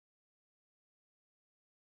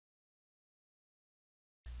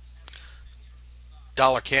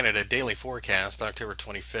Dollar Canada Daily Forecast, October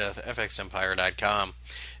 25th, FXEmpire.com.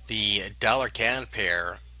 The dollar CAD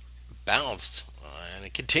pair bounced, and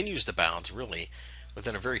it continues to bounce really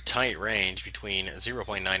within a very tight range between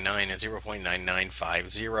 0.99 and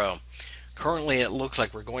 0.9950. Currently, it looks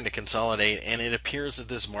like we're going to consolidate, and it appears that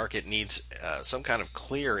this market needs some kind of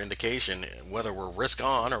clear indication whether we're risk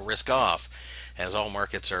on or risk off, as all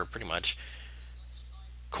markets are pretty much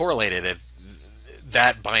correlated at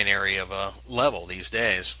that binary of a level these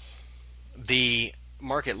days. The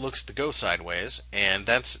market looks to go sideways, and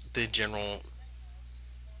that's the general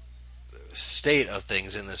state of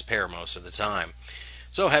things in this pair most of the time.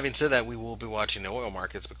 So, having said that, we will be watching the oil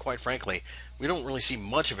markets, but quite frankly, we don't really see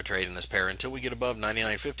much of a trade in this pair until we get above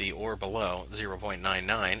 99.50 or below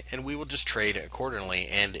 0.99, and we will just trade accordingly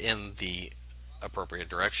and in the appropriate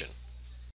direction.